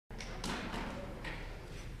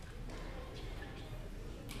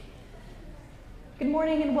Good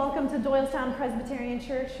morning and welcome to Doylestown Presbyterian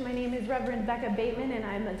Church. My name is Reverend Becca Bateman and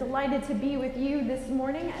I'm delighted to be with you this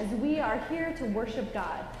morning as we are here to worship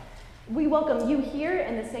God. We welcome you here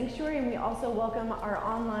in the sanctuary and we also welcome our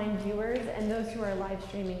online viewers and those who are live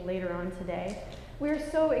streaming later on today.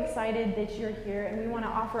 We're so excited that you're here and we want to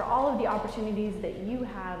offer all of the opportunities that you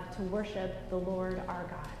have to worship the Lord our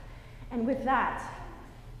God. And with that,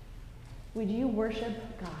 would you worship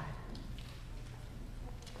God?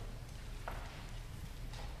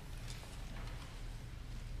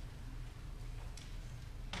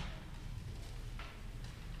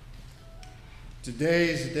 Today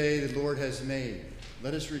is the day the Lord has made.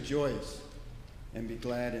 Let us rejoice and be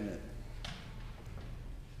glad in it.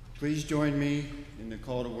 Please join me in the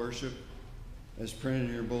call to worship as printed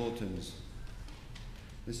in your bulletins.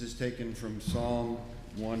 This is taken from Psalm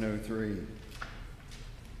 103.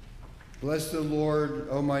 Bless the Lord,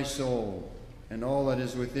 O my soul, and all that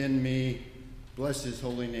is within me. Bless his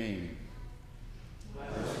holy name.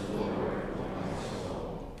 Bless the Lord.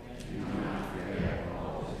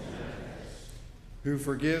 Who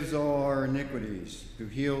forgives all our iniquities, who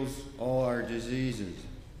heals all our diseases,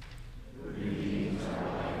 who redeems our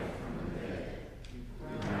life from the dead,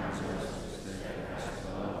 who crowns us with steadfast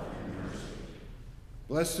love and mercy.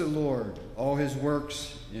 Bless the Lord, all his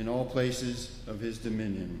works in all places of his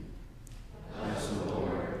dominion. Bless the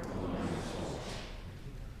Lord, O my soul.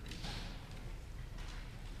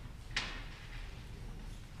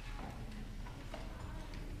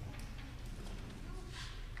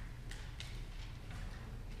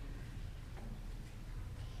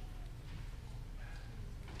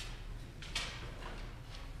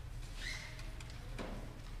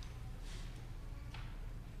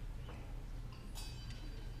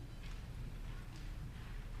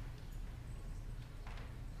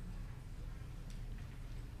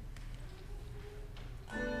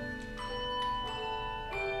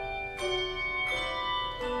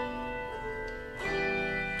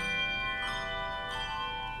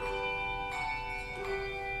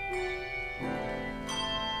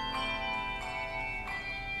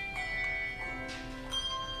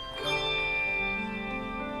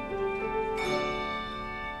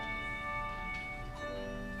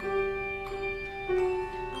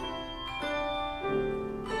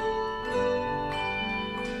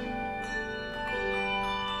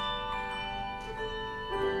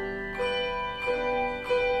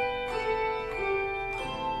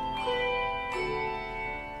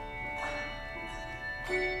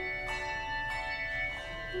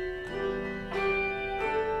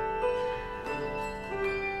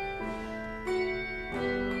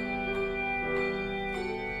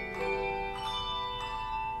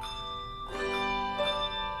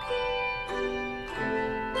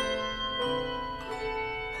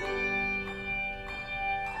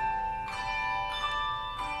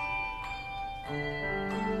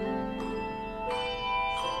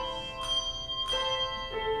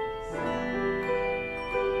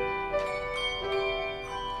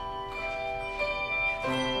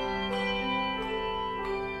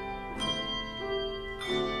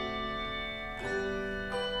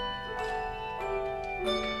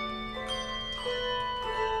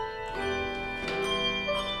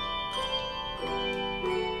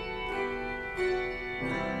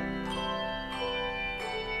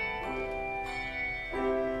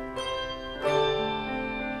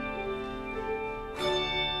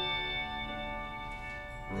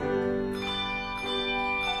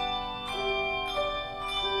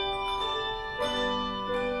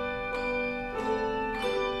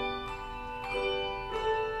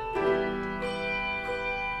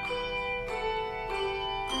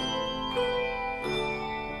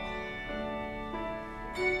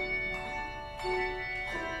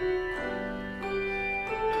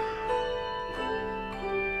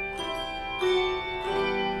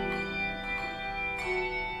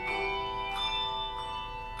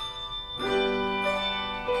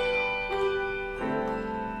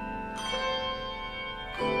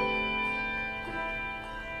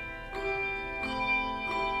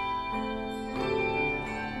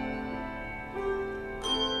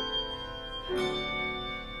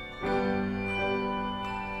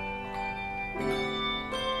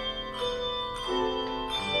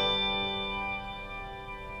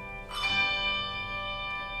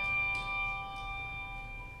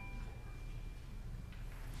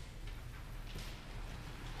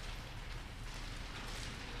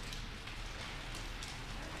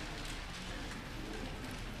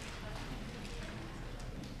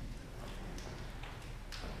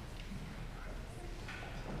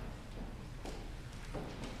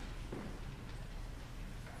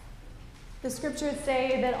 The scriptures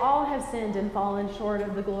say that all have sinned and fallen short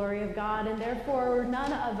of the glory of God, and therefore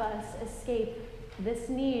none of us escape this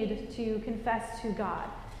need to confess to God.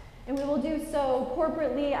 And we will do so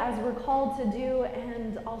corporately as we're called to do,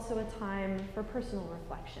 and also a time for personal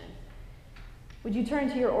reflection. Would you turn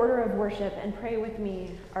to your order of worship and pray with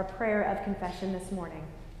me our prayer of confession this morning?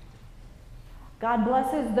 God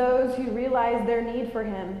blesses those who realize their need for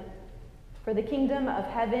him, for the kingdom of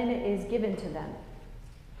heaven is given to them.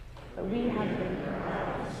 But we have been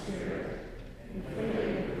proud of spirit,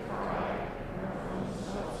 inflated with pride and our own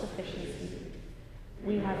self-sufficiency.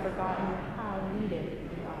 We have forgotten how needed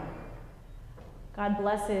we are. God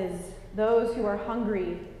blesses those who are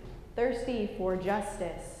hungry, thirsty for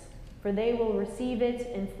justice, for they will receive it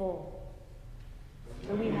in full.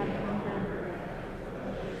 For we have hunger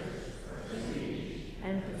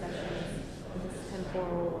and possessions of this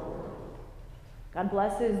temporal world. God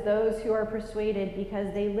blesses those who are persuaded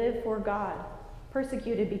because they live for God,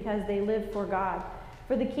 persecuted because they live for God,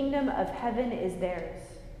 for the kingdom of heaven is theirs.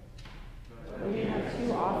 But we have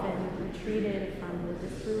too often retreated from the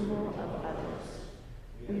disapproval of others.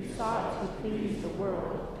 We sought to please the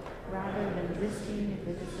world rather than risking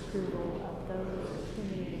the disapproval of those who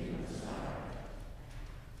need us.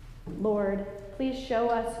 Lord, please show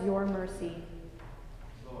us your mercy.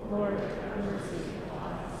 Lord, have mercy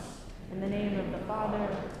on us. In the name of the Father,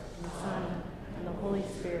 and the Son, and the Holy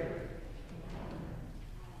Spirit.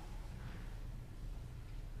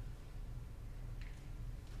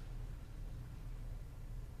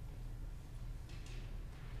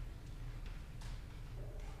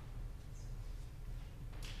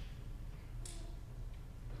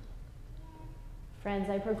 Friends,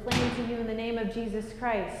 I proclaim to you in the name of Jesus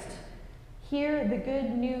Christ, hear the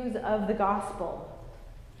good news of the gospel.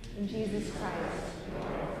 In Jesus Christ.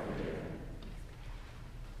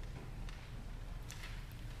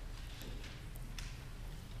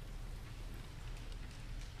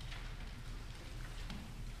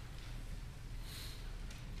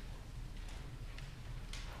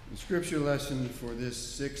 The scripture lesson for this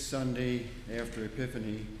sixth Sunday after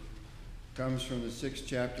Epiphany comes from the 6th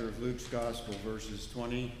chapter of Luke's Gospel, verses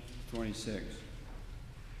 20 to 26.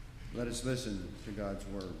 Let us listen to God's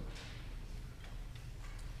word.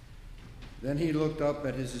 Then he looked up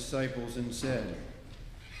at his disciples and said,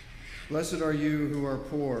 "Blessed are you who are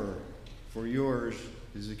poor, for yours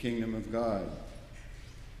is the kingdom of God.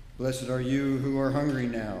 Blessed are you who are hungry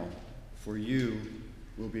now, for you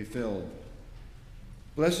will be filled.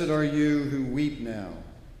 Blessed are you who weep now,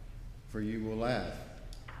 for you will laugh.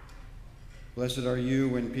 Blessed are you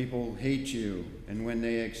when people hate you and when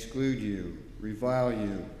they exclude you, revile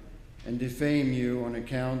you, and defame you on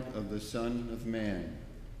account of the Son of Man.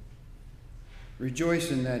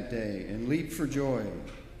 Rejoice in that day and leap for joy,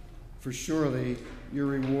 for surely your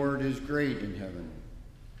reward is great in heaven.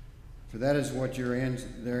 For that is what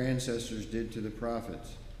their ancestors did to the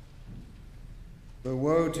prophets. But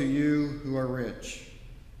woe to you who are rich,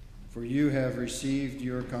 for you have received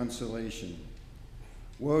your consolation.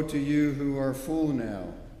 Woe to you who are full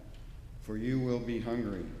now, for you will be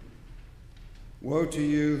hungry. Woe to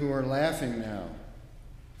you who are laughing now,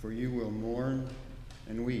 for you will mourn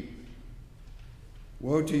and weep.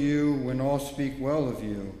 Woe to you when all speak well of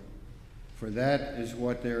you, for that is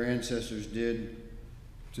what their ancestors did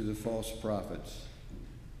to the false prophets."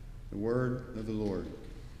 The word of the Lord.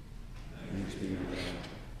 Thanks be to God.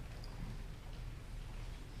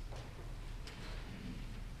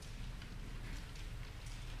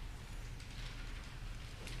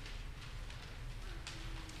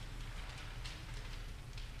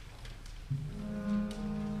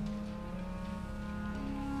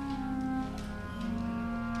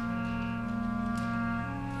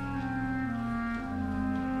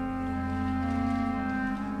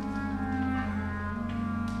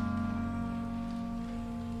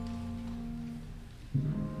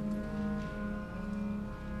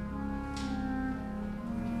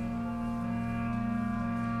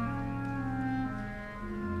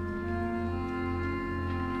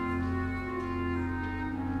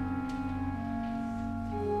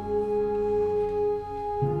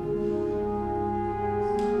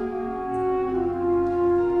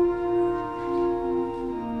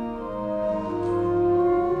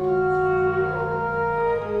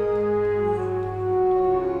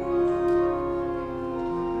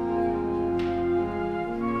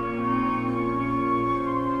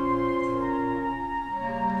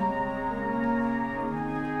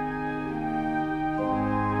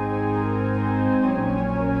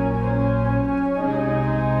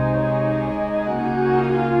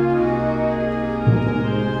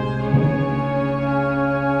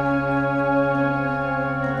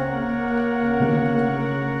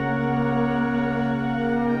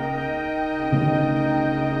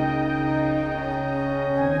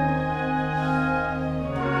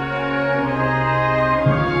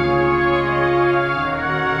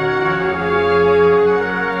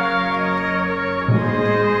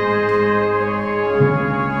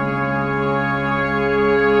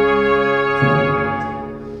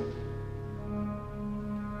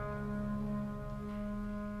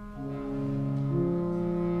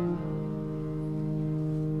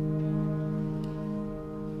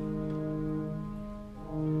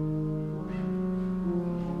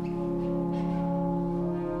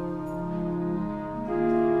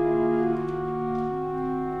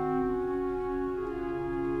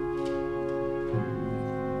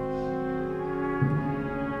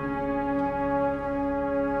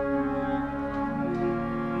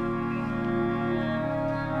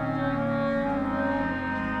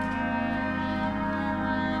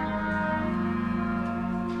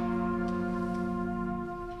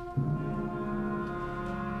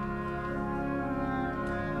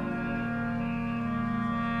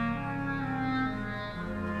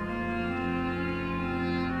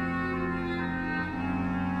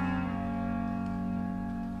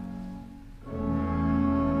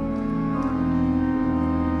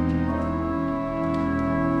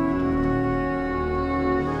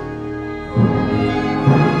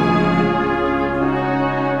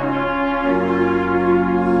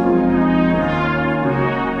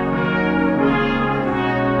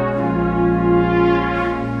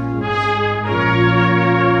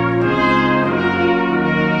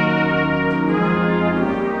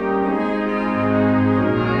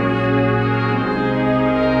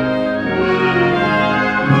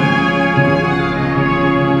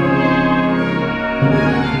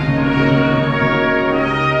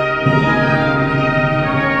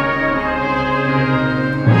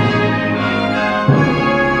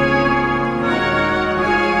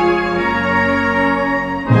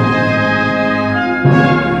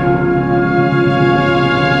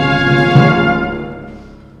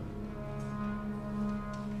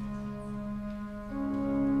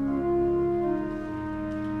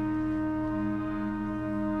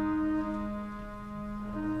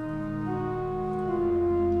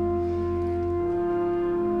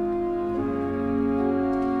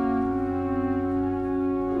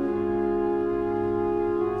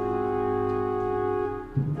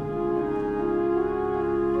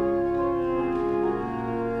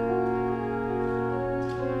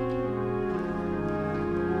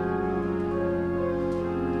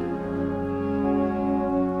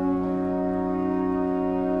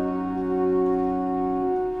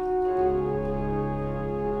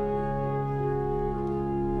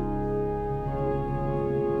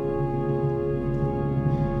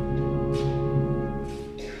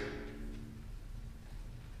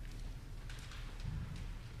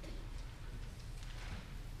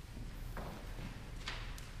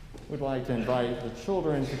 would like to invite the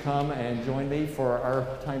children to come and join me for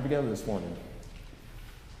our time together this morning.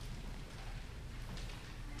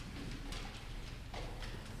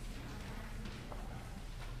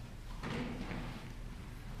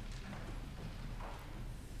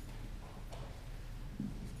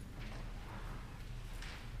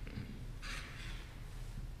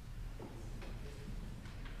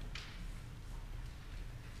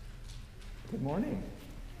 Good morning.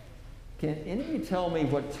 Can any of you tell me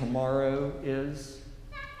what tomorrow is?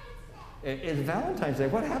 It's Valentine's Day.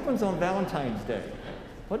 What happens on Valentine's Day?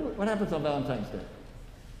 What happens on Valentine's Day?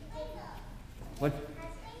 What?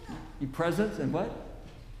 You presents and what?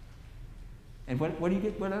 And what do you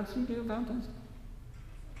get? What else do you do on Valentine's Day?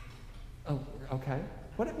 Oh, okay.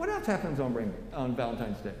 What else happens on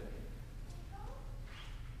Valentine's Day?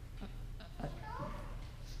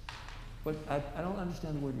 I don't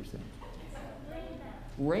understand the word you're saying.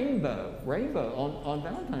 Rainbow on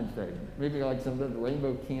Valentine's Day. Maybe like some of the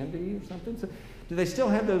rainbow candy or something. So, do they still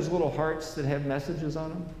have those little hearts that have messages on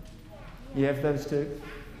them? You have those too?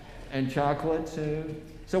 And chocolate too?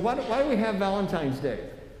 So why do we have Valentine's Day?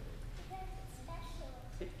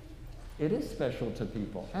 It is special to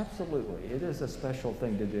people. Absolutely. It is a special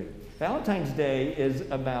thing to do. Valentine's Day is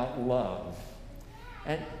about love.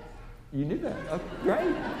 And you knew that. Oh,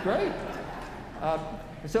 great.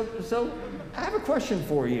 So I have a question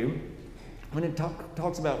for you when it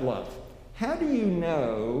talks about love. How do you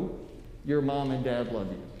know your mom and dad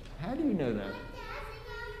love you? How do you know that?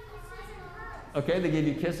 Okay, they give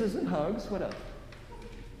you kisses and hugs. What else?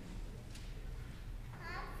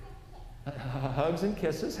 Hugs and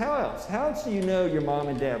kisses. How else? How else do you know your mom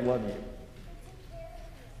and dad love you?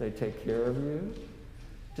 They take care of you.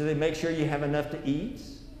 Do they make sure you have enough to eat?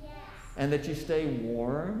 And that you stay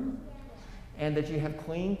warm? And that you have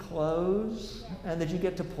clean clothes, and that you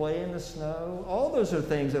get to play in the snow. All those are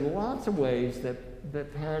things in lots of ways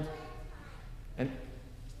that parents, and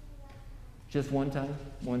just one time.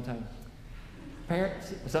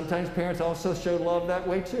 Sometimes parents also show love that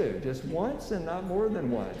way too, just once and not more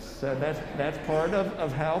than once. So that's part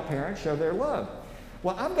of how parents show their love.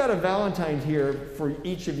 Well, I've got a Valentine here for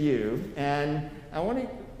each of you, and I want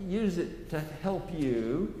to use it to help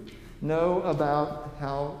you know about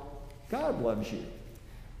how God loves you,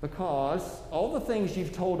 because all the things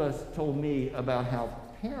you've told me about how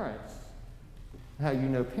you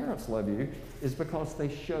know parents love you, is because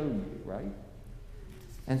they show you, right?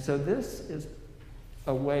 And so this is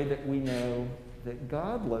a way that we know that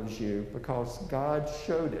God loves you, because God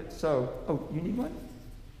showed it. So, you need one?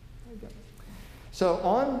 There you go. So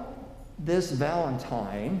on this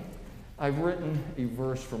Valentine, I've written a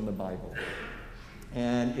verse from the Bible.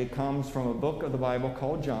 And it comes from a book of the Bible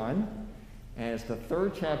called John. And it's the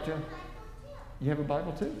 3rd chapter. You have a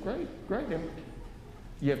Bible too? Great.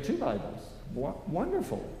 You have 2 Bibles.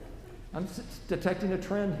 Wonderful. I'm detecting a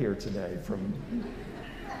trend here today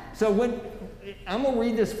So I'm going to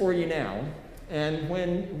read this for you now. And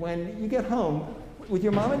when you get home, with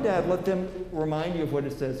your mom and dad, let them remind you of what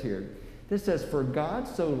it says here. This says, "For God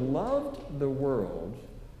so loved the world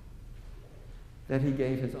that he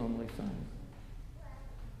gave his only son."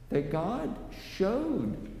 That God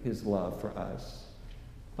showed his love for us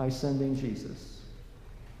by sending Jesus.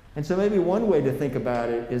 And so maybe one way to think about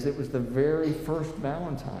it is it was the very first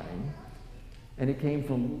Valentine, and it came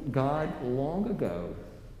from God long ago.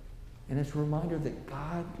 And it's a reminder that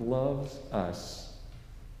God loves us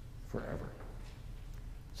forever.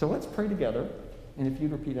 So let's pray together, and if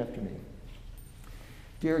you'd repeat after me.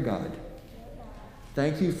 Dear God,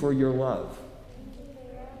 thank you for your love.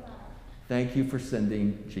 Thank you for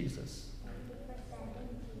sending Jesus.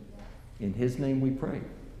 In his name we pray.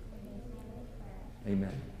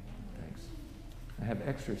 Amen. Thanks. I have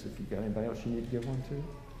extras if you've got anybody else you need to give one to.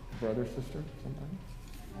 Brother, sister, somebody?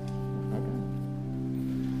 Okay.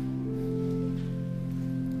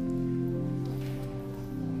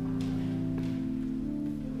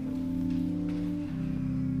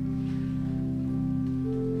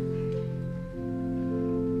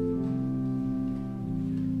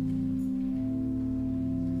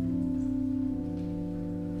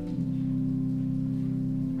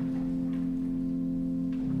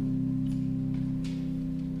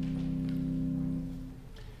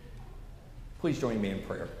 Please join me in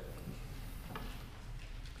prayer.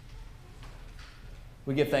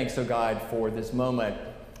 We give thanks, O God, for this moment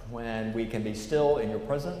when we can be still in your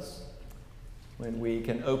presence, when we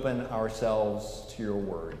can open ourselves to your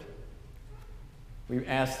word. We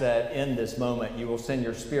ask that in this moment you will send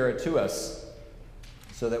your Spirit to us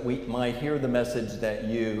so that we might hear the message that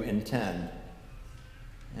you intend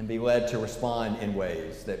and be led to respond in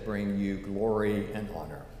ways that bring you glory and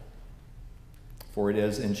honor. For it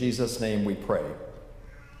is in Jesus' name we pray.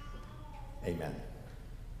 Amen.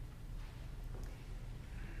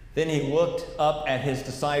 Then he looked up at his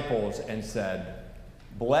disciples and said,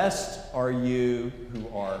 "Blessed are you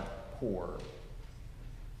who are poor."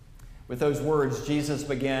 With those words, Jesus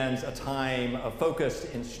begins a time of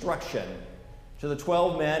focused instruction to the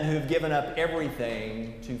 12 men who've given up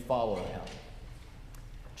everything to follow him.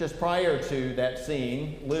 Just prior to that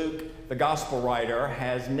scene, Luke, the gospel writer,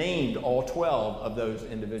 has named all 12 of those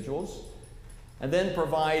individuals and then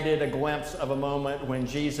provided a glimpse of a moment when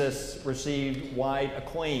Jesus received wide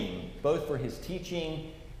acclaim, both for his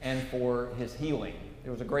teaching and for his healing.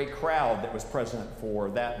 There was a great crowd that was present for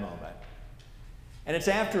that moment. And it's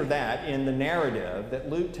after that, in the narrative, that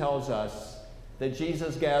Luke tells us that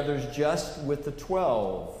Jesus gathers just with the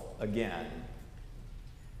 12 again.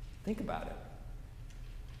 Think about it.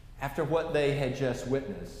 After what they had just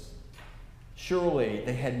witnessed, surely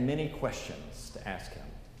they had many questions to ask him.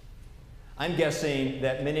 I'm guessing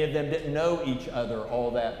that many of them didn't know each other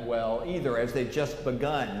all that well either, as they'd just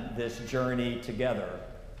begun this journey together.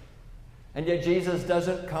 And yet Jesus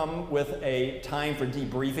doesn't come with a time for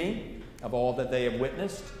debriefing of all that they have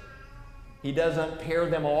witnessed. He doesn't pair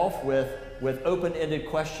them off with open-ended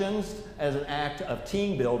questions as an act of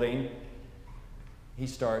team building. He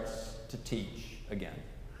starts to teach again.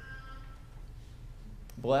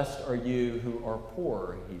 "Blessed are you who are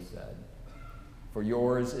poor," he said, "for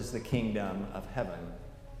yours is the kingdom of heaven.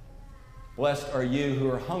 Blessed are you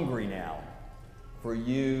who are hungry now, for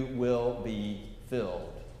you will be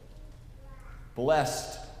filled.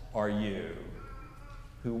 Blessed are you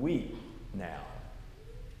who weep now,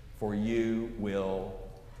 for you will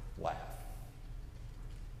laugh."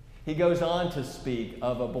 He goes on to speak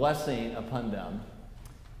of a blessing upon them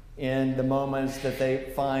in the moments that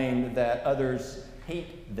they find that others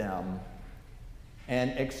hate them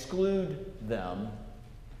and exclude them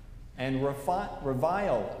and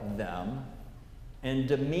revile them and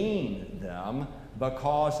demean them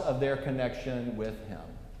because of their connection with him.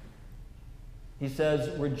 He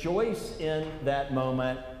says, rejoice in that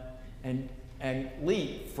moment and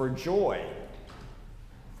leap for joy,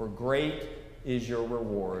 for great is your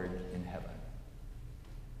reward in heaven.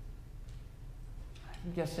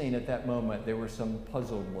 I'm guessing at that moment there were some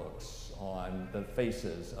puzzled looks on the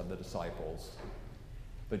faces of the disciples,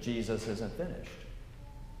 but Jesus isn't finished.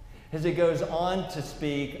 As he goes on to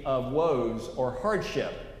speak of woes or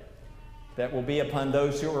hardship that will be upon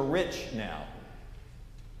those who are rich now,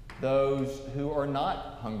 those who are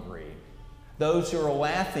not hungry, those who are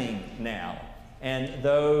laughing now, and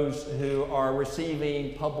those who are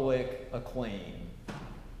receiving public acclaim.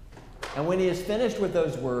 And when he is finished with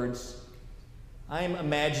those words, I'm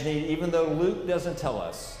imagining, even though Luke doesn't tell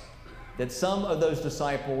us, that some of those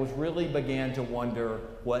disciples really began to wonder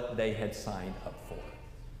what they had signed up for.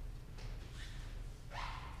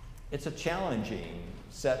 It's a challenging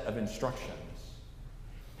set of instructions.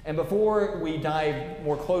 And before we dive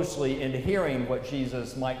more closely into hearing what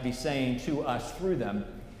Jesus might be saying to us through them,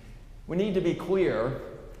 we need to be clear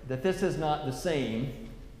that this is not the same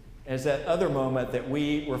as that other moment that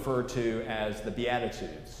we refer to as the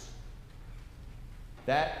Beatitudes.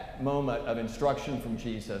 That moment of instruction from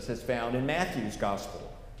Jesus is found in Matthew's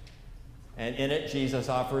Gospel. And in it, Jesus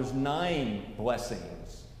offers 9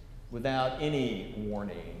 blessings without any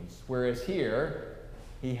warnings, whereas here,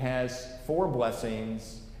 he has 4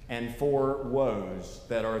 blessings and 4 woes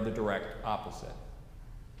that are the direct opposite.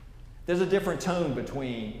 There's a different tone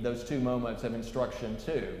between those 2 moments of instruction,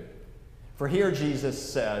 too. For here,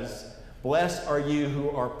 Jesus says, blessed are you who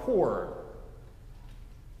are poor,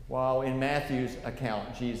 while in Matthew's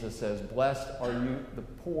account, Jesus says, blessed are you the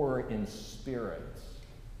poor in spirit.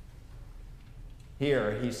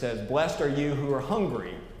 Here, he says, blessed are you who are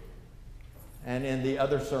hungry. And in the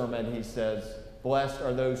other sermon, he says, blessed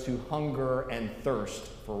are those who hunger and thirst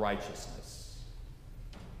for righteousness.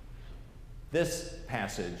 This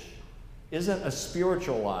passage isn't a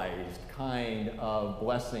spiritualized kind of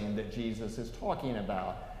blessing that Jesus is talking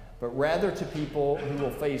about, but rather to people who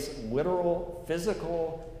will face literal,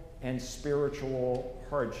 physical, and spiritual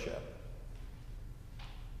hardship.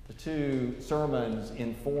 The 2 sermons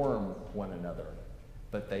inform one another,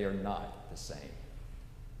 but they are not the same.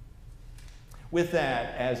 With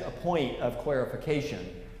that as a point of clarification,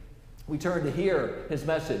 we turn to hear his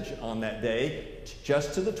message on that day,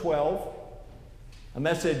 just to the 12, a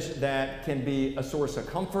message that can be a source of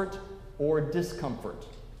comfort or discomfort,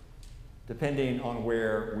 depending on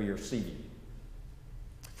where we are seated.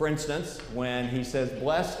 For instance, when he says,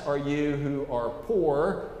 blessed are you who are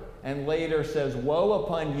poor, and later says, woe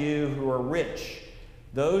upon you who are rich,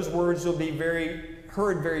 those words will be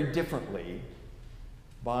heard very differently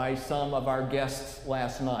by some of our guests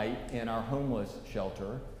last night in our homeless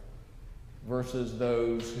shelter versus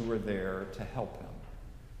those who were there to help him.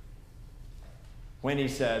 When he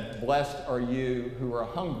said, "Blessed are you who are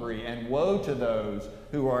hungry, and woe to those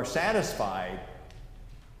who are satisfied,"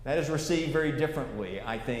 that is received very differently,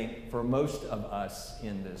 I think, for most of us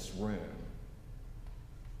in this room.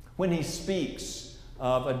 When he speaks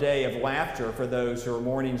of a day of laughter for those who are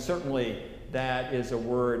mourning, certainly that is a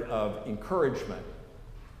word of encouragement.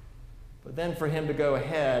 But then for him to go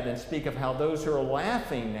ahead and speak of how those who are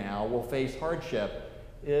laughing now will face hardship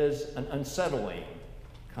is an unsettling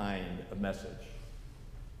kind of message.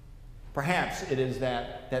 Perhaps it is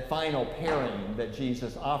that final pairing that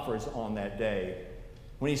Jesus offers on that day,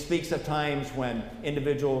 when he speaks of times when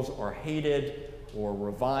individuals are hated or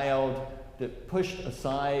reviled, that pushed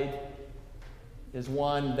aside, is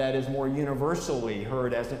one that is more universally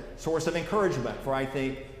heard as a source of encouragement, for I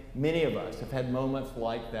think many of us have had moments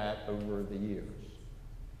like that over the years.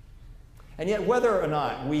 And yet, whether or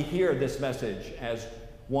not we hear this message as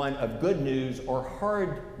one of good news or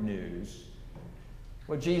hard news,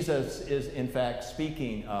 what Jesus is in fact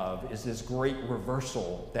speaking of is this great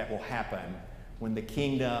reversal that will happen when the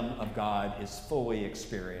kingdom of God is fully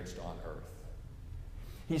experienced on earth.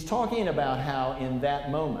 He's talking about how in that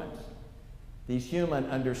moment, these human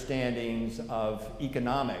understandings of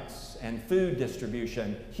economics and food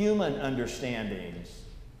distribution, human understandings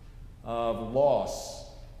of loss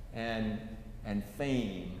and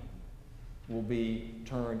fame will be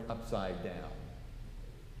turned upside down.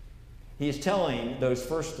 He is telling those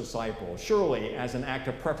first disciples, surely as an act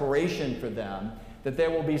of preparation for them, that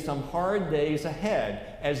there will be some hard days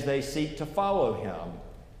ahead as they seek to follow him.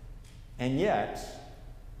 And yet,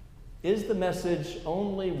 is the message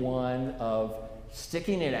only one of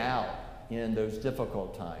sticking it out in those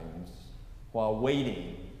difficult times while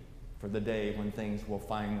waiting for the day when things will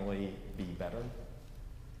finally be better?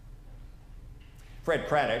 Fred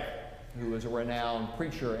Craddock, who was a renowned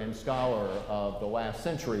preacher and scholar of the last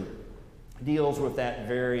century, deals with that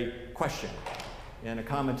very question in a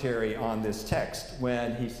commentary on this text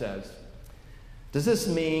when he says, "Does this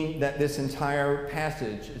mean that this entire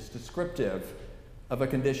passage is descriptive of a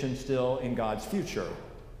condition still in God's future?"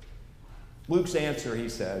 Luke's answer, he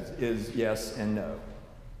says, is yes and no.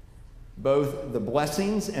 Both the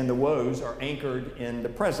blessings and the woes are anchored in the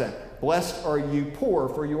present. Blessed are you poor,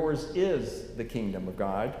 for yours is the kingdom of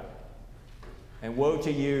God. And woe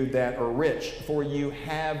to you that are rich, for you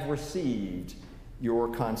have received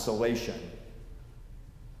your consolation.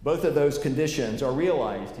 Both of those conditions are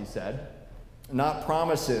realized, he said, not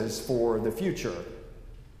promises for the future.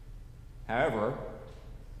 However,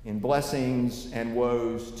 in blessings and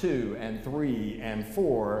woes 2 and 3 and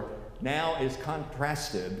 4, now is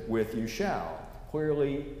contrasted with you shall,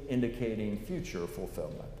 clearly indicating future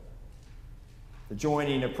fulfillment. The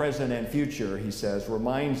joining of present and future, he says,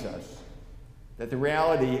 reminds us that the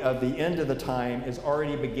reality of the end of the time is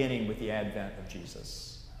already beginning with the advent of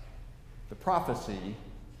Jesus. The prophecy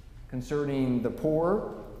concerning the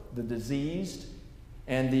poor, the diseased,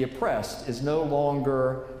 and the oppressed is no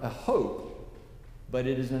longer a hope, but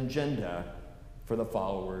it is an agenda for the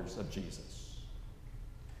followers of Jesus.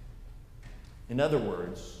 In other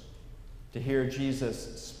words, to hear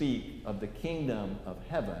Jesus speak of the kingdom of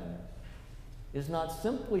heaven is not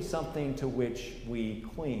simply something to which we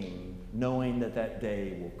cling, knowing that that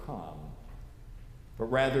day will come, but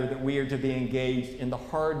rather that we are to be engaged in the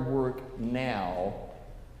hard work now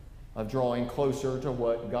of drawing closer to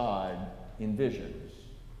what God envisions.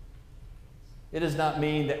 It does not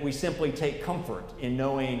mean that we simply take comfort in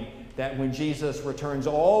knowing that when Jesus returns,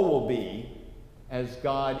 all will be as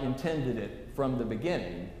God intended it from the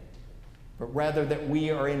beginning, but rather that we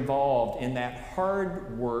are involved in that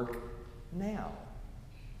hard work now.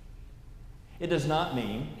 It does not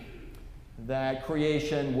mean that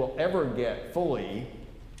creation will ever get fully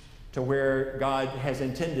to where God has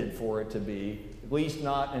intended for it to be, at least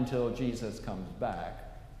not until Jesus comes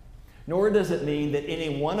back. Nor does it mean that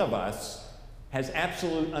any one of us has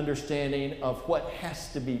absolute understanding of what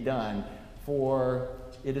has to be done, for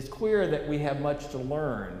it is clear that we have much to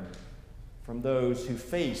learn from those who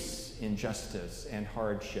face injustice and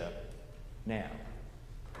hardship now.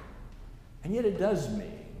 And yet it does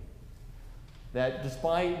mean that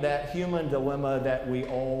despite that human dilemma that we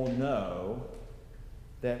all know,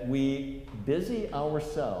 that we busy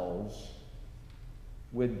ourselves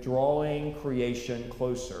with drawing creation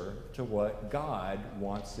closer to what God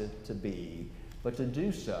wants it to be, but to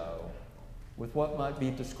do so with what might be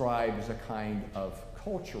described as a kind of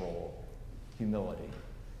cultural humility.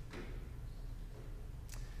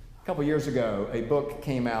 A couple years ago, a book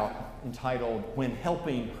came out entitled When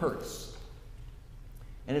Helping Hurts.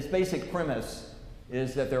 And its basic premise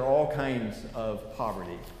is that there are all kinds of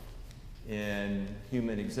poverty in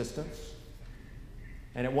human existence.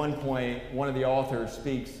 And at one point, one of the authors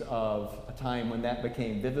speaks of a time when that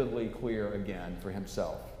became vividly clear again for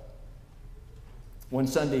himself. One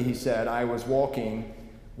Sunday, he said, I was walking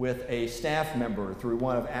with a staff member through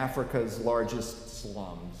one of Africa's largest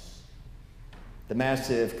slums, the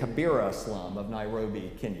massive Kibera slum of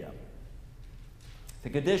Nairobi, Kenya. The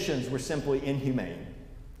conditions were simply inhumane.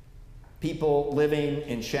 People living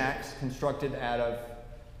in shacks constructed out of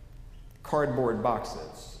cardboard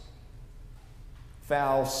boxes.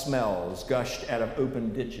 Foul smells gushed out of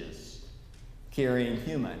open ditches, carrying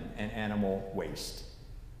human and animal waste.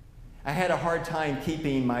 I had a hard time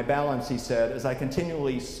keeping my balance, he said, as I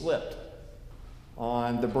continually slipped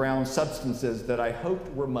on the brown substances that I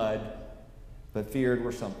hoped were mud, but feared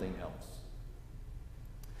were something else.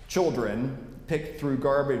 Children picked through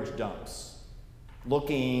garbage dumps,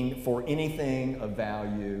 looking for anything of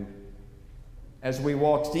value. As we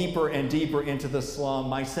walked deeper and deeper into the slum,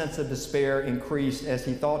 my sense of despair increased as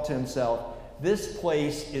he thought to himself, this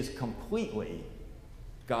place is completely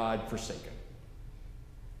God-forsaken.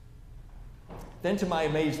 Then, to my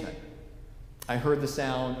amazement, I heard the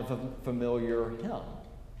sound of a familiar hymn.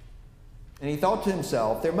 And he thought to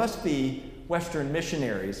himself, there must be Western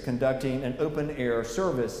missionaries conducting an open-air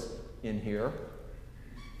service in here.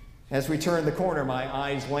 As we turned the corner, my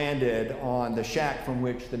eyes landed on the shack from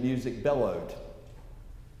which the music bellowed.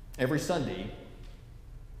 Every Sunday,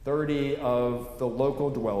 30 of the local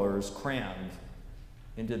dwellers crammed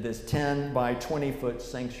into this 10 by 20 foot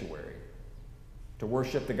sanctuary to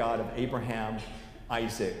worship the God of Abraham,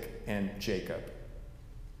 Isaac, and Jacob.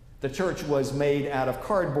 The church was made out of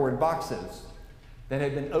cardboard boxes that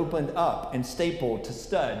had been opened up and stapled to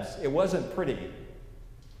studs. It wasn't pretty,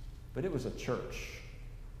 but it was a church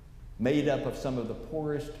made up of some of the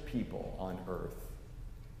poorest people on earth.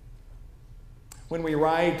 When we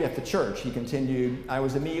arrived at the church, he continued, I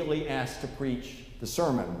was immediately asked to preach the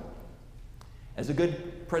sermon. As a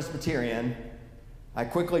good Presbyterian, I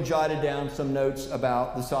quickly jotted down some notes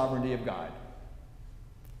about the sovereignty of God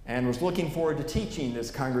and was looking forward to teaching this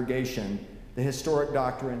congregation the historic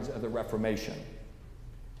doctrines of the Reformation.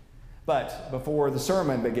 But before the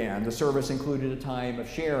sermon began, the service included a time of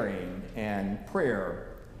sharing and prayer.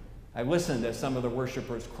 I listened as some of the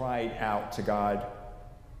worshipers cried out to God,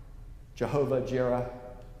 Jehovah Jireh,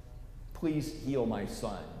 please heal my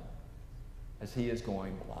son as he is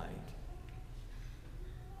going blind.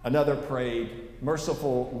 Another prayed,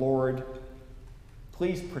 merciful Lord,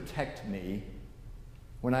 please protect me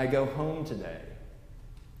when I go home today,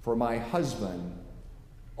 for my husband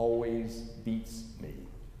always beats me.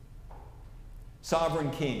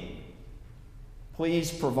 Sovereign King,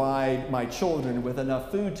 please provide my children with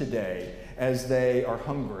enough food today as they are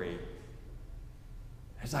hungry.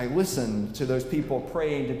 As I listened to those people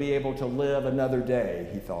praying to be able to live another day,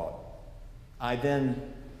 he thought, I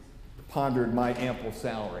then pondered my ample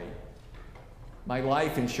salary, my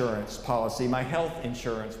life insurance policy, my health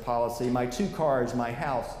insurance policy, my 2 cars, my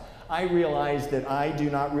house. I realized that I do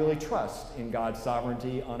not really trust in God's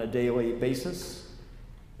sovereignty on a daily basis,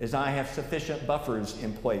 as I have sufficient buffers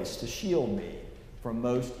in place to shield me from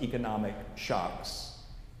most economic shocks.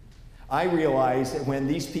 I realize that when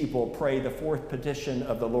these people pray the 4th petition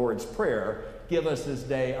of the Lord's Prayer, give us this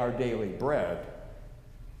day our daily bread,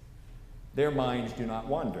 their minds do not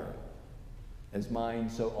wander, as mine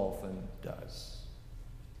so often does.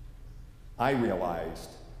 I realized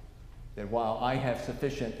that while I have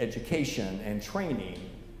sufficient education and training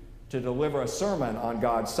to deliver a sermon on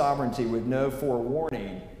God's sovereignty with no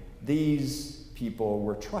forewarning, these people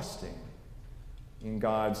were trusting in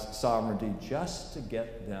God's sovereignty just to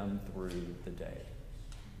get them through the day.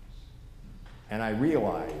 And I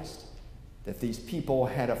realized that these people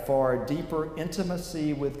had a far deeper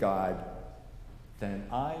intimacy with God than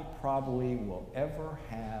I probably will ever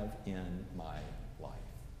have in my life.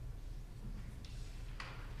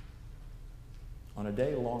 On a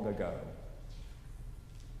day long ago,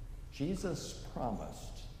 Jesus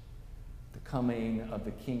promised the coming of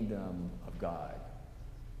the kingdom of God,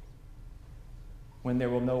 when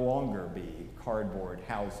there will no longer be cardboard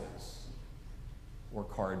houses or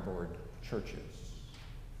cardboard churches.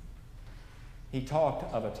 He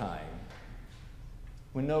talked of a time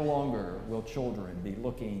when no longer will children be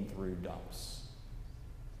looking through dumps,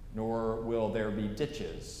 nor will there be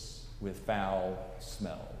ditches with foul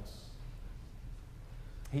smells.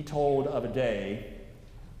 He told of a day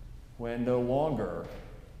when no longer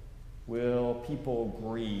will people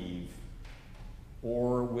grieve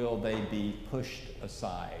or will they be pushed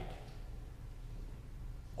aside?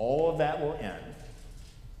 All of that will end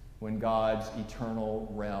when God's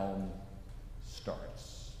eternal realm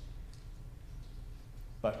starts.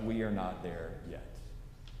 But we are not there yet.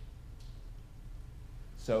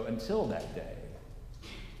 So until that day,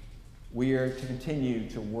 we are to continue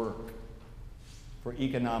to work for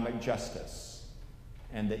economic justice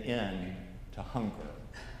and the end to hunger.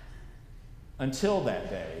 Until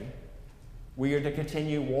that day, we are to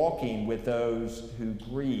continue walking with those who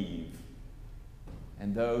grieve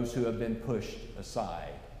and those who have been pushed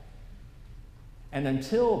aside. And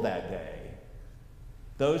until that day,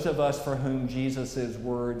 those of us for whom Jesus'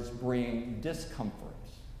 words bring discomfort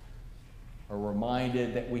are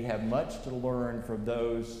reminded that we have much to learn from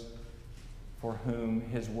those for whom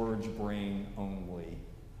his words bring only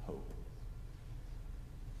hope.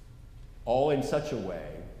 All in such a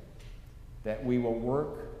way that we will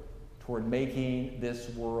work toward making this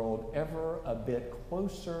world ever a bit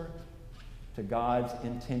closer to God's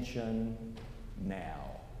intention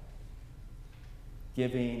now,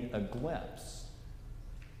 giving a glimpse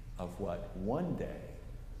of what one day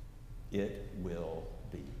it will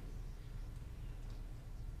be.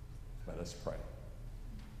 Let us pray.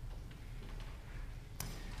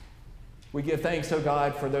 We give thanks, O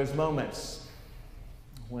God, for those moments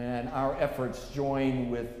when our efforts join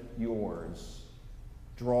with yours,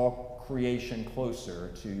 draw creation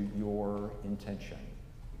closer to your intention.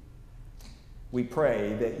 We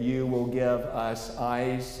pray that you will give us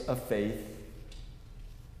eyes of faith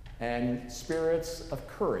and spirits of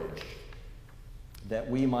courage, that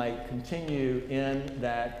we might continue in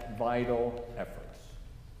that vital effort,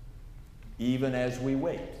 even as we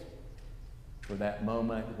wait for that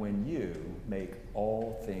moment when you make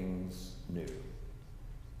all things new.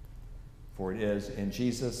 For it is in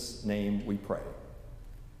Jesus' name we pray.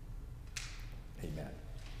 Amen.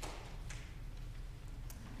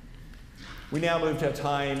 We now move to a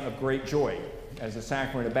time of great joy as the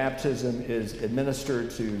sacrament of baptism is administered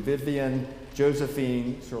to Vivian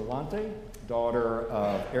Josephine Cerlante, daughter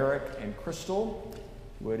of Eric and Crystal.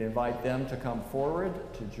 Would invite them to come forward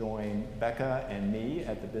to join Becca and me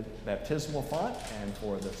at the baptismal font, and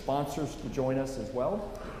for the sponsors to join us as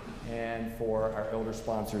well, and for our elder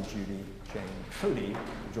sponsor, Judy Jane Cody,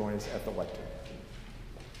 to join us at the lectern.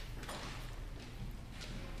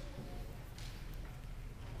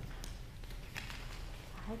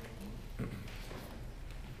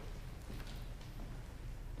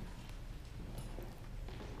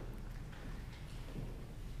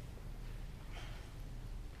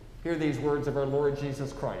 Hear these words of our Lord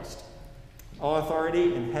Jesus Christ. All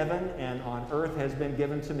authority in heaven and on earth has been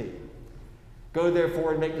given to me. Go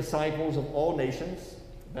therefore and make disciples of all nations,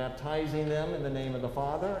 baptizing them in the name of the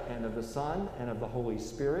Father and of the Son and of the Holy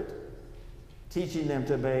Spirit, teaching them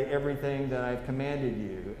to obey everything that I have commanded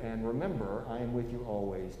you. And remember, I am with you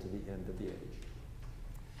always to the end of the age.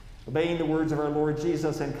 Obeying the words of our Lord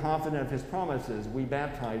Jesus and confident of his promises, we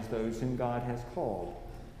baptize those whom God has called.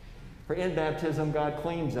 For in baptism, God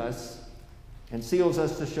claims us and seals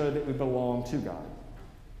us to show that we belong to God.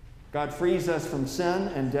 God frees us from sin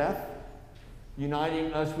and death,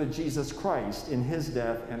 uniting us with Jesus Christ in his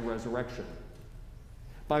death and resurrection.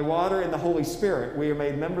 By water and the Holy Spirit, we are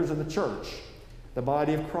made members of the church, the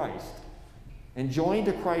body of Christ, and joined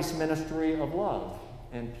to Christ's ministry of love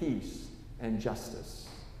and peace and justice.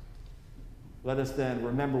 Let us then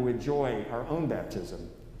remember with joy our own baptism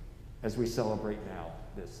as we celebrate now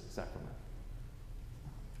this sacrament.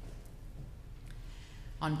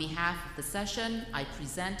 On behalf of the session, I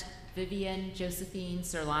present Vivian Josephine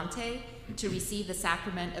Cerlante to receive the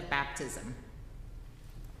sacrament of baptism.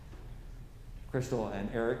 Crystal and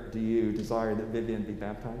Eric, do you desire that Vivian be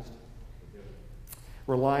baptized?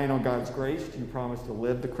 Relying on God's grace, do you promise to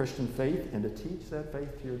live the Christian faith and to teach that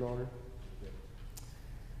faith to your daughter?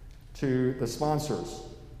 To the sponsors,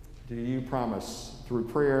 do you promise through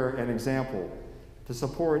prayer and example to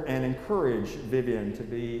support and encourage Vivian to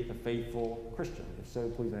be a faithful Christian? If so,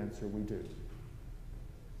 please answer, we do.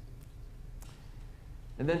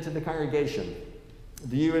 And then to the congregation,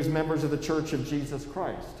 do you as members of the Church of Jesus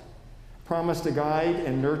Christ promise to guide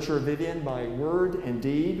and nurture Vivian by word and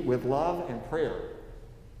deed with love and prayer,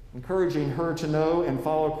 encouraging her to know and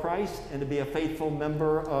follow Christ and to be a faithful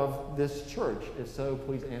member of this church? If so,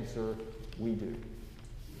 please answer, we do.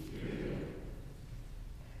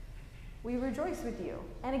 We rejoice with you,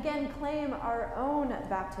 and again claim our own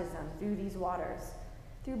baptism through these waters.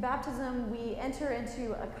 Through baptism, we enter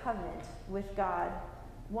into a covenant with God,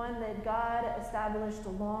 one that God established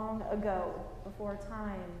long ago, before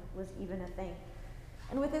time was even a thing.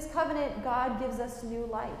 And with this covenant, God gives us new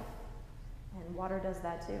life. and water does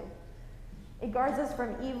that too. It guards us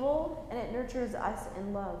from evil, and it nurtures us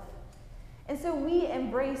in love. And so we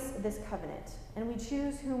embrace this covenant, and we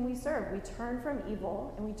choose whom we serve. We turn from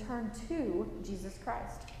evil, and we turn to Jesus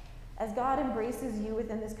Christ. As God embraces you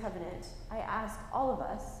within this covenant, I ask all of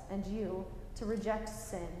us and you to reject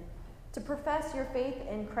sin, to profess your faith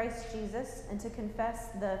in Christ Jesus, and to confess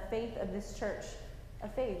the faith of this church, a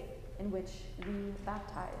faith in which we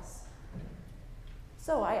baptize.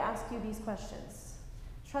 So I ask you these questions.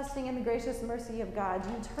 Trusting in the gracious mercy of God, do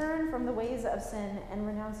you turn from the ways of sin and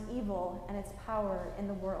renounce evil and its power in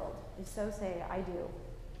the world? If so, say, I do.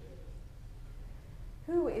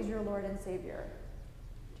 Who is your Lord and Savior?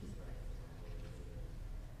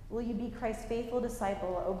 Will you be Christ's faithful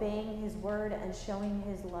disciple, obeying his word and showing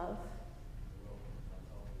his love?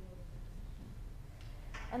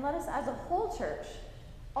 And let us as a whole church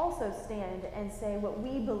also stand and say what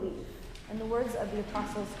we believe in the words of the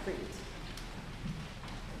Apostles' Creed.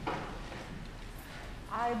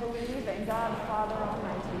 I believe in God the Father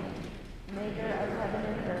Almighty, maker of heaven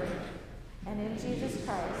and earth, and in Jesus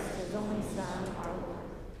Christ, his only Son, our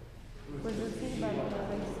Lord, who was conceived by the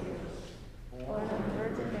Holy Spirit, born of the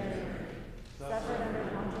Virgin Mary, suffered under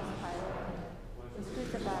Pontius Pilate, was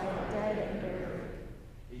crucified, dead, and buried.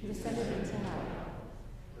 He descended into hell.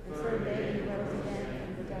 The third day he rose again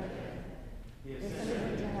from the dead. He ascended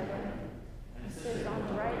into heaven, and sits on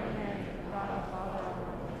the right hand of God the Father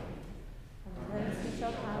Almighty. From thence he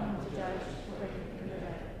shall come to judge the living and the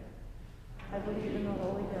dead. I believe in the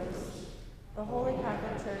Holy Ghost, the Holy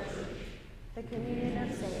Catholic Church, the communion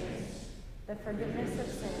of saints, the forgiveness of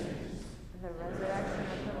sins, the resurrection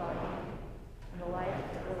of the body, and the life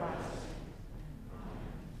everlasting.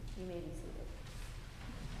 You may be seated.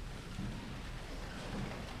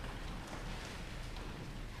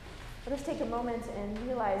 Let us take a moment and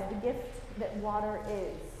realize the gift that water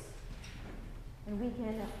is. And we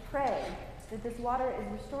can pray that this water is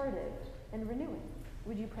restorative and renewing.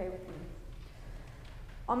 Would you pray with me?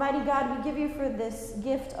 Almighty God, we give you for this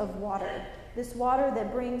gift of water, this water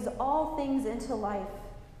that brings all things into life.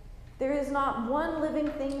 There is not one living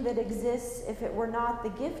thing that exists if it were not the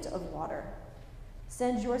gift of water.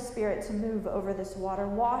 Send your Spirit to move over this water.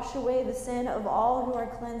 Wash away the sin of all who are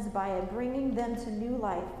cleansed by it, bringing them to new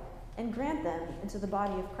life, and grant them into the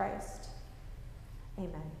body of Christ.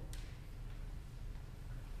 Amen.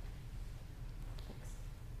 Thanks.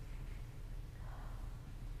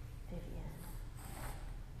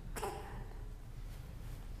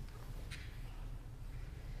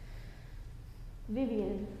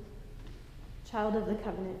 Vivian, child of the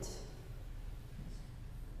covenant,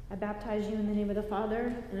 I baptize you in the name of the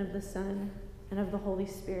Father, and of the Son, and of the Holy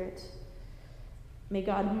Spirit. May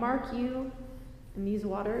God mark you in these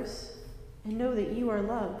waters, and know that you are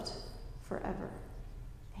loved forever.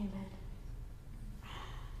 Amen.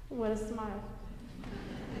 What a smile.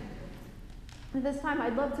 At this time,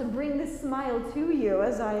 I'd love to bring this smile to you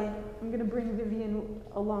as I'm going to bring Vivian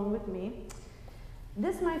along with me.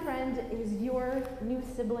 This, my friend, is your new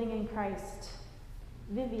sibling in Christ,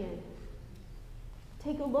 Vivian.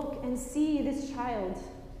 Take a look and see this child,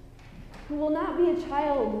 who will not be a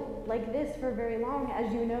child like this for very long.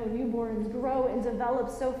 As you know, newborns grow and develop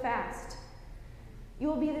so fast. You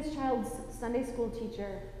will be this child's Sunday school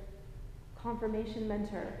teacher, confirmation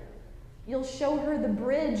mentor. You'll show her the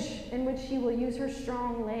bridge in which she will use her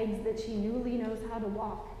strong legs that she newly knows how to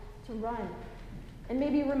walk, to run, and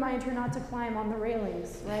maybe remind her not to climb on the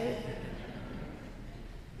railings, right?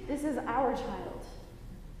 This is our child,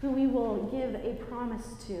 who we will give a promise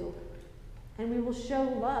to, and we will show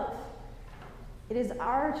love. It is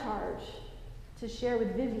our charge to share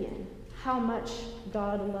with Vivian how much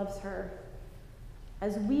God loves her,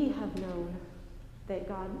 as we have known that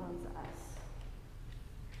God loves us.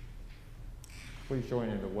 Please join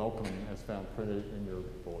in the welcome as found printed in your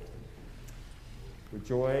bulletin. With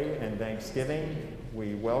joy and thanksgiving,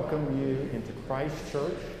 we welcome you into Christ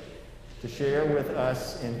Church to share with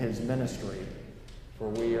us in his ministry, for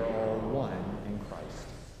we are all one in Christ.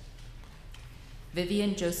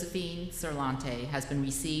 Vivian Josephine Cerlante has been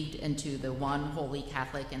received into the one holy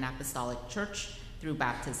Catholic and Apostolic Church through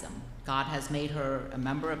baptism. God has made her a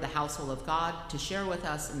member of the household of God to share with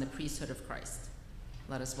us in the priesthood of Christ.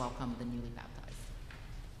 Let us welcome the newly baptized.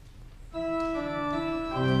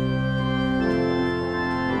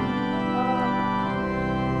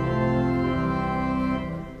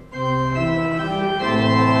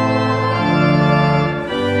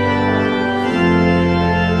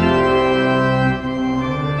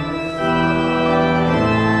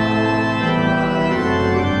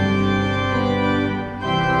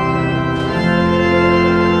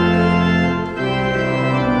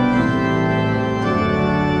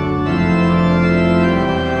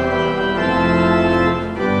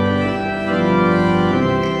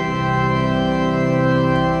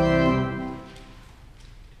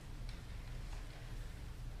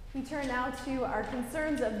 now to our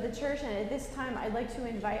concerns of the church, and at this time I'd like to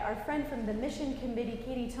invite our friend from the Mission Committee,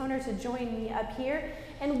 Katie Toner, to join me up here.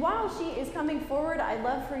 And while she is coming forward, I'd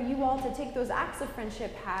love for you all to take those acts of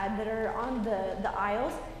friendship pad that are on the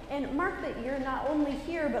aisles and mark that you're not only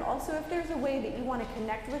here, but also if there's a way that you want to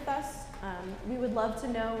connect with us. We would love to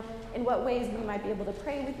know in what ways we might be able to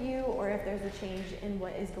pray with you, or if there's a change in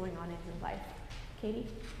what is going on in your life. Katie?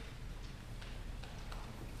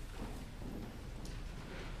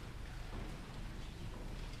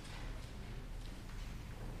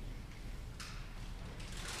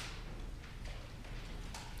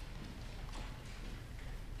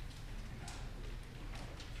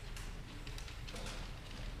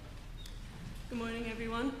 Good morning,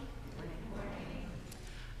 everyone.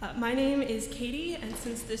 My name is Katie, and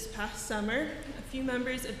since this past summer, a few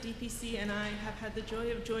members of DPC and I have had the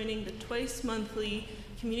joy of joining the twice-monthly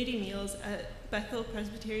community meals at Bethel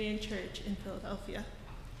Presbyterian Church in Philadelphia.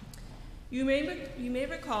 You may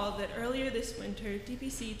recall that earlier this winter,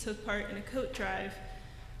 DPC took part in a coat drive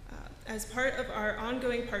as part of our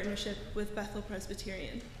ongoing partnership with Bethel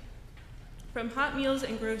Presbyterian. From hot meals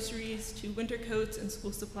and groceries to winter coats and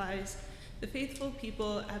school supplies, the faithful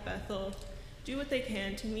people at Bethel do what they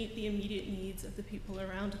can to meet the immediate needs of the people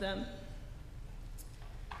around them.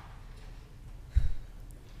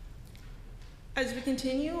 As we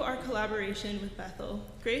continue our collaboration with Bethel,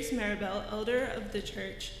 Grace Maribel, elder of the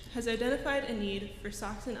church, has identified a need for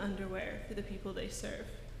socks and underwear for the people they serve.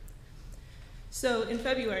 So in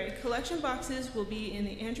February, collection boxes will be in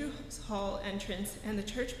the Andrews Hall entrance and the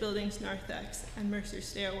church building's narthex and Mercer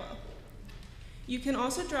stairwell. You can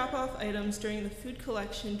also drop off items during the food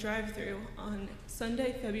collection drive-thru on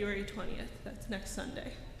Sunday, February 20th. That's next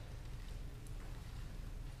Sunday.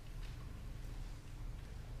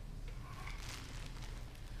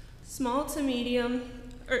 Small to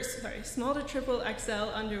triple XL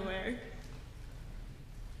underwear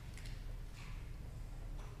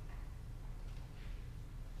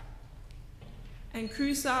and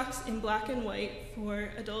crew socks in black and white for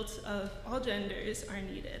adults of all genders are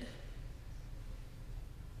needed.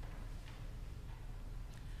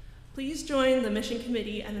 Please join the Mission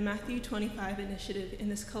Committee and the Matthew 25 initiative in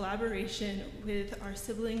this collaboration with our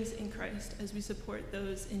siblings in Christ as we support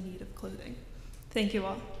those in need of clothing. Thank you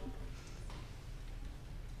all.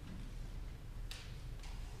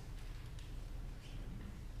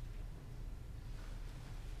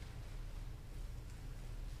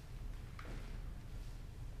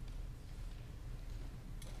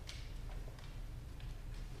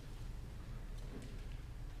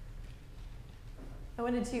 I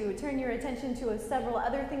wanted to turn your attention to several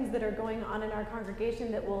other things that are going on in our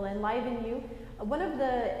congregation that will enliven you. One of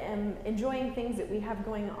the enjoying things that we have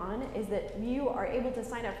going on is that you are able to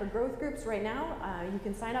sign up for growth groups right now. You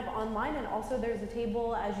can sign up online, and also there's a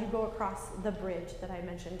table as you go across the bridge that I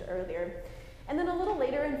mentioned earlier. And then a little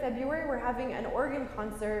later in February, we're having an organ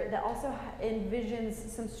concert that also envisions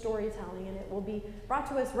some storytelling, and it will be brought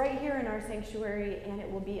to us right here in our sanctuary, and it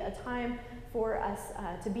will be a time for us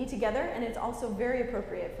to be together, and it's also very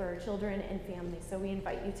appropriate for children and families, so we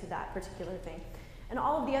invite you to that particular thing. And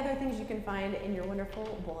all of the other things you can find in your wonderful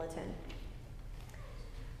bulletin.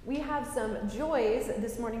 We have some joys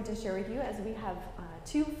this morning to share with you, as we have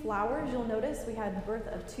 2 flowers. You'll notice we had the birth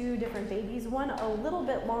of 2 different babies, one a little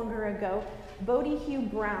bit longer ago. Bodie Hugh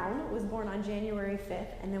Brown was born on January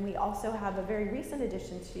 5th, and then we also have a very recent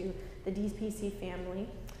addition to the DPC family,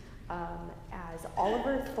 as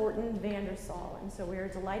Oliver Thornton Vandersall. And so we are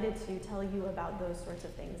delighted to tell you about those sorts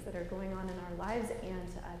of things that are going on in our lives,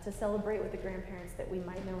 and to celebrate with the grandparents that we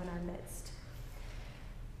might know in our midst.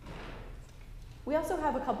 We also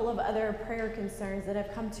have a couple of other prayer concerns that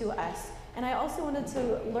have come to us, and I also wanted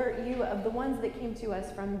to alert you of the ones that came to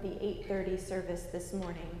us from the 8:30 service this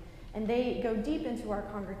morning, and they go deep into our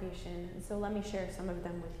congregation, and so let me share some of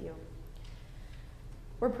them with you.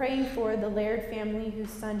 We're praying for the Laird family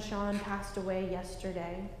whose son Sean passed away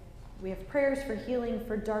yesterday. We have prayers for healing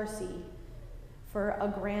for Darcy, for a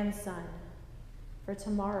grandson, for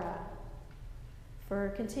Tamara, for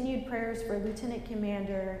continued prayers for Lieutenant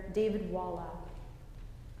Commander David Walla,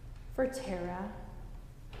 for Tara,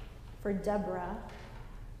 for Deborah.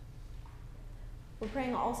 We're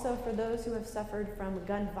praying also for those who have suffered from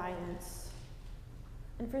gun violence,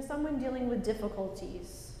 and for someone dealing with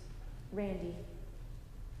difficulties, Randy.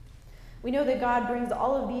 We know that God brings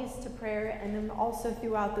all of these to prayer, and then also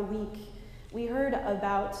throughout the week, we heard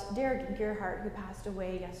about Derek Gerhardt, who passed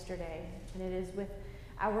away yesterday, and it is with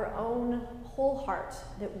our own whole heart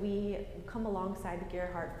that we come alongside the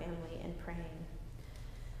Gerhardt family in praying.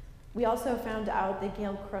 We also found out that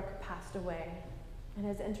Gail Crook passed away and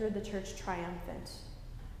has entered the church triumphant.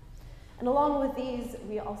 And along with these,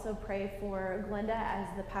 we also pray for Glenda as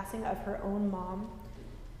the passing of her own mom.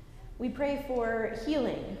 We pray for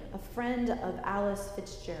healing, a friend of Alice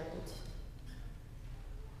Fitzgerald.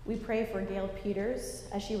 We pray for Gail Peters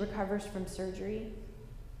as she recovers from surgery.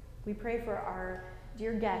 We pray for our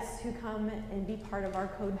dear guests who come and be part of our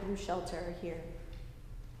Code Blue shelter here.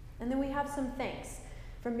 And then we have some thanks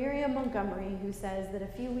from Miriam Montgomery, who says that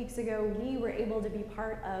a few weeks ago we were able to be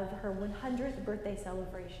part of her 100th birthday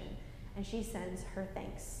celebration, and she sends her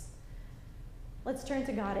thanks. Let's turn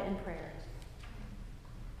to God in prayer.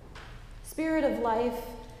 Spirit of life,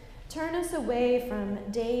 turn us away from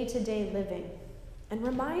day-to-day living and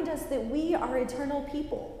remind us that we are eternal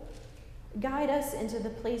people. Guide us into the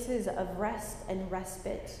places of rest and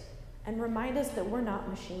respite, and remind us that we're not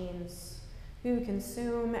machines who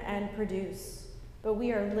consume and produce, but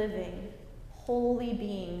we are living, holy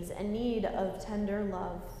beings in need of tender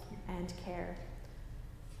love and care.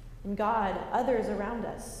 And God, others around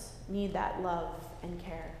us need that love and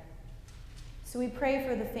care. So we pray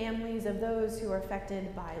for the families of those who are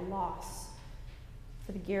affected by loss,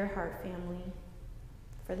 for the Gerhardt family,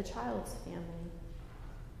 for the Childs family,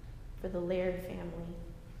 for the Laird family,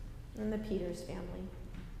 and the Peters family.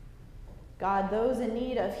 God, those in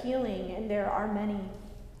need of healing, and there are many,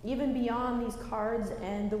 even beyond these cards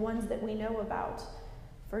and the ones that we know about,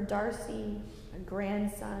 for Darcy, a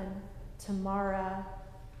grandson, Tamara,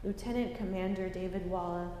 Lieutenant Commander David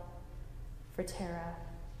Walla, for Tara,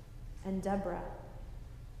 and Deborah,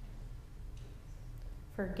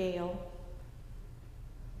 for Gail.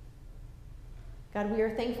 God, we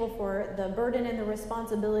are thankful for the burden and the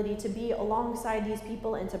responsibility to be alongside these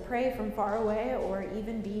people and to pray from far away or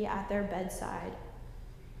even be at their bedside.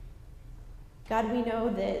 God, we know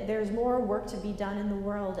that there's more work to be done in the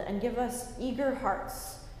world, and give us eager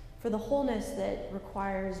hearts for the wholeness that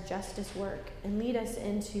requires justice work, and lead us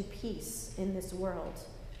into peace in this world.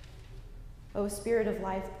 O Spirit of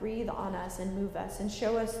life, breathe on us and move us, and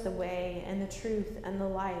show us the way and the truth and the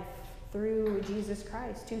life through Jesus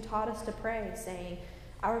Christ, who taught us to pray, saying,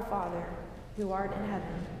 Our Father, who art in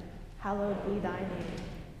heaven, hallowed be thy name.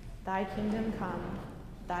 Thy kingdom come,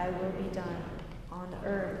 thy will be done, on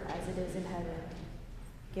earth as it is in heaven.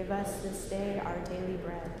 Give us this day our daily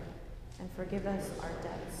bread, and forgive us our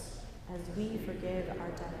debts, as we forgive our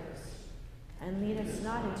debtors. And lead us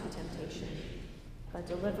not into temptation, but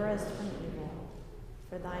deliver us from evil.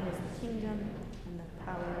 For thine is the kingdom, and the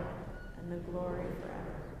power, and the glory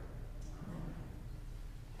forever. Amen.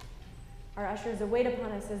 Our ushers await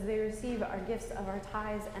upon us as they receive our gifts of our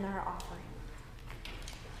tithes and our offering.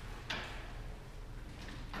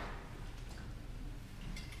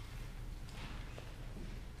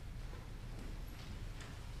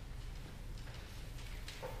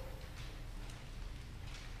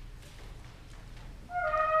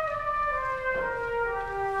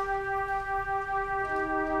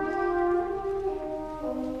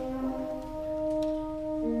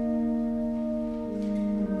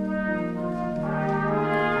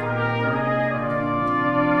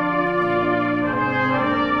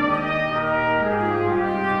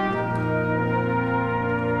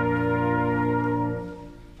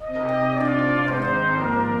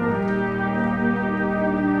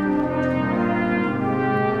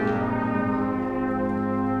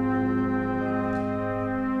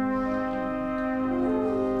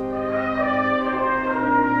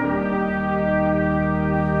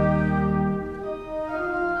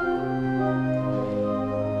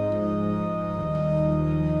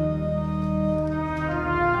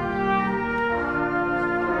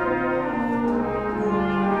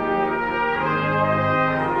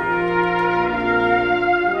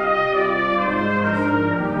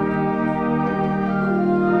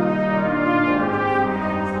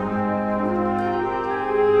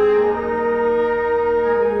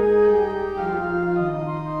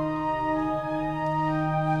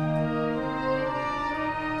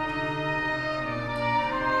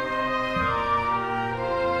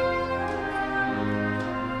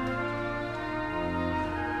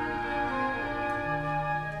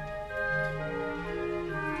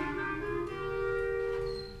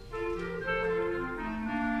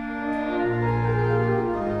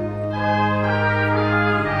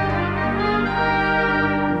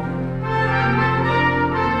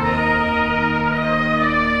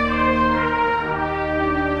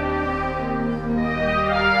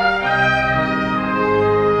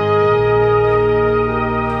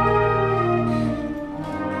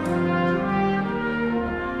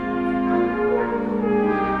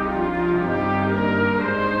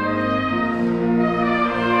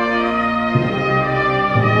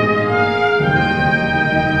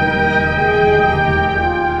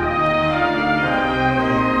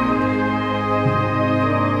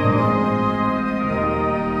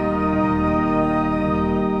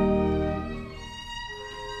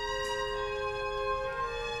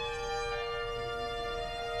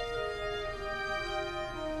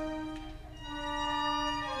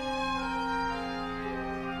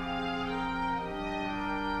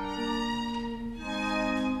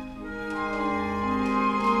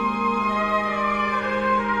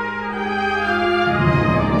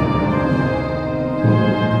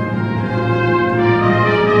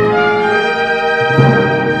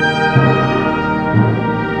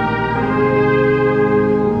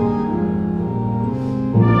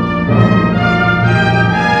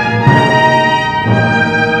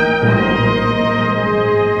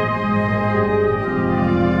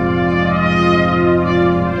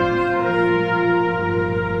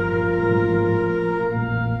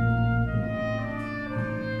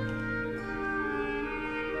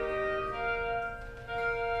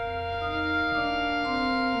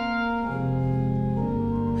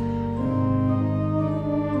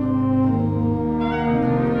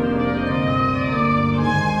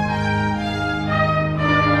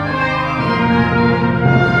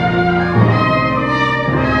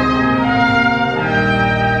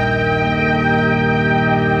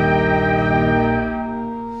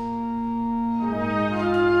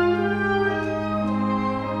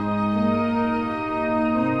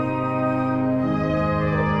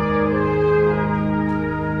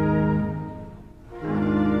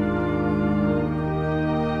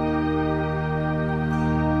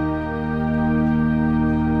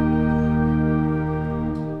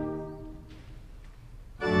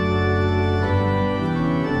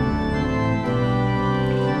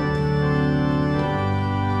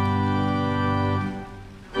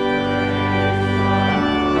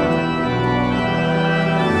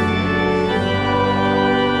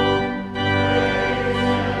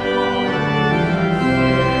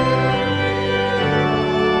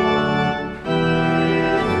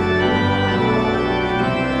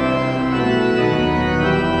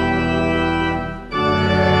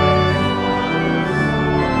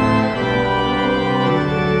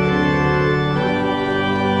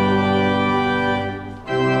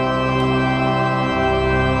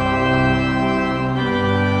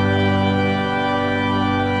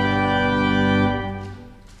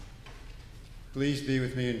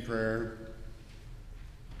 with me in prayer?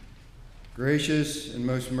 Gracious and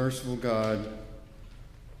most merciful God,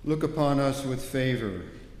 look upon us with favor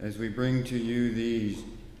as we bring to you these,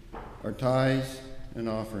 our tithes and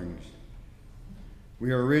offerings.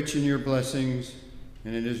 We are rich in your blessings,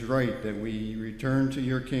 and it is right that we return to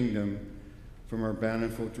your kingdom from our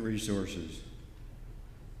bountiful resources.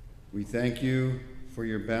 We thank you for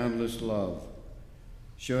your boundless love,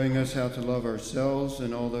 showing us how to love ourselves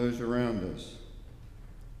and all those around us.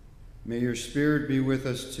 May your Spirit be with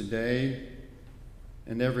us today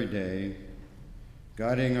and every day,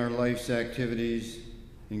 guiding our life's activities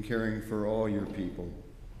and caring for all your people.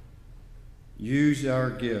 Use our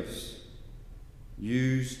gifts.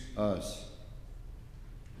 Use us.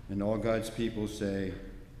 And all God's people say,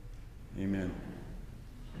 amen.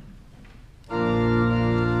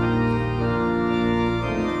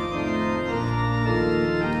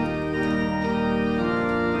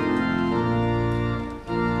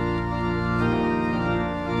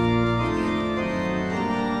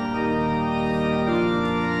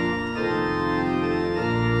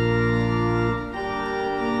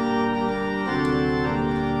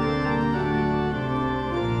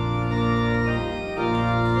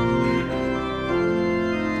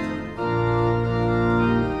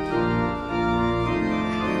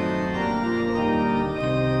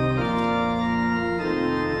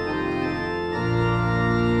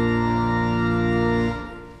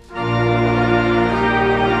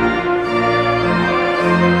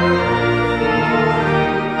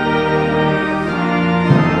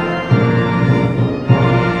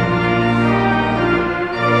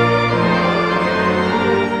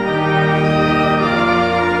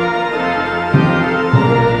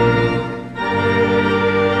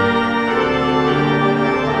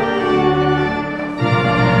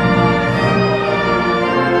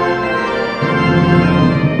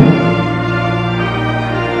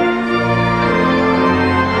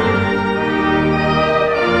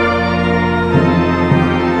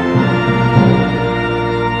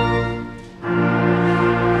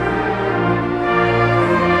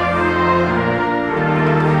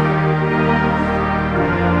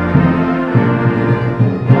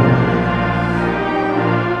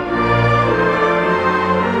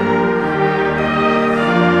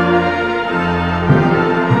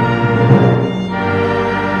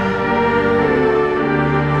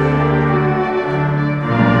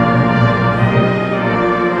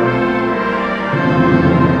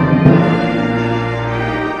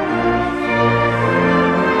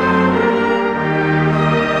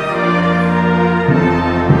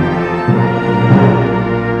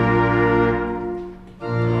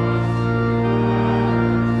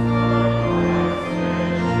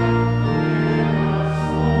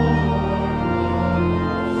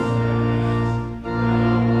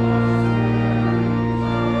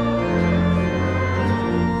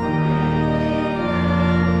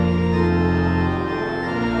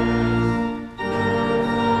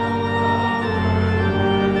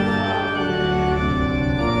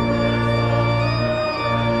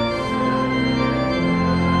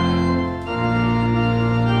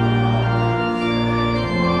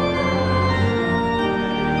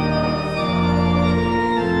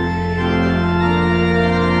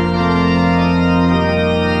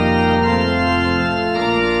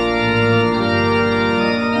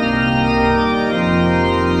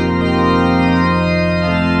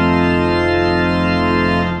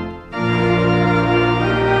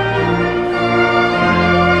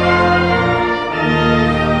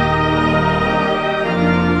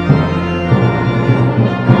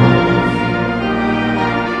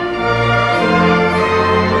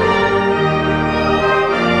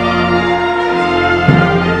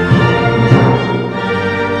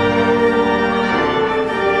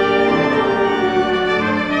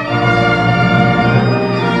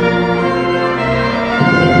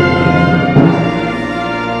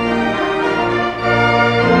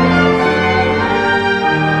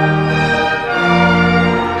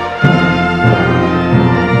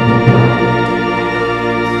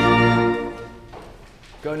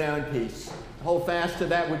 to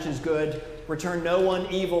that which is good, return no one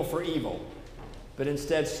evil for evil, but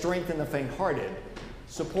instead strengthen the faint-hearted,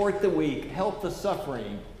 support the weak, help the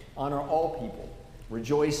suffering, honor all people,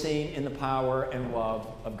 rejoicing in the power and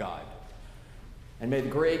love of God. And may the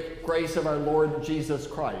great grace of our Lord Jesus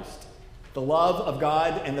Christ, the love of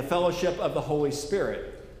God, and the fellowship of the Holy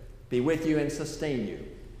Spirit be with you and sustain you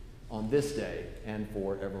on this day and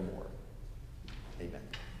forevermore. Amen.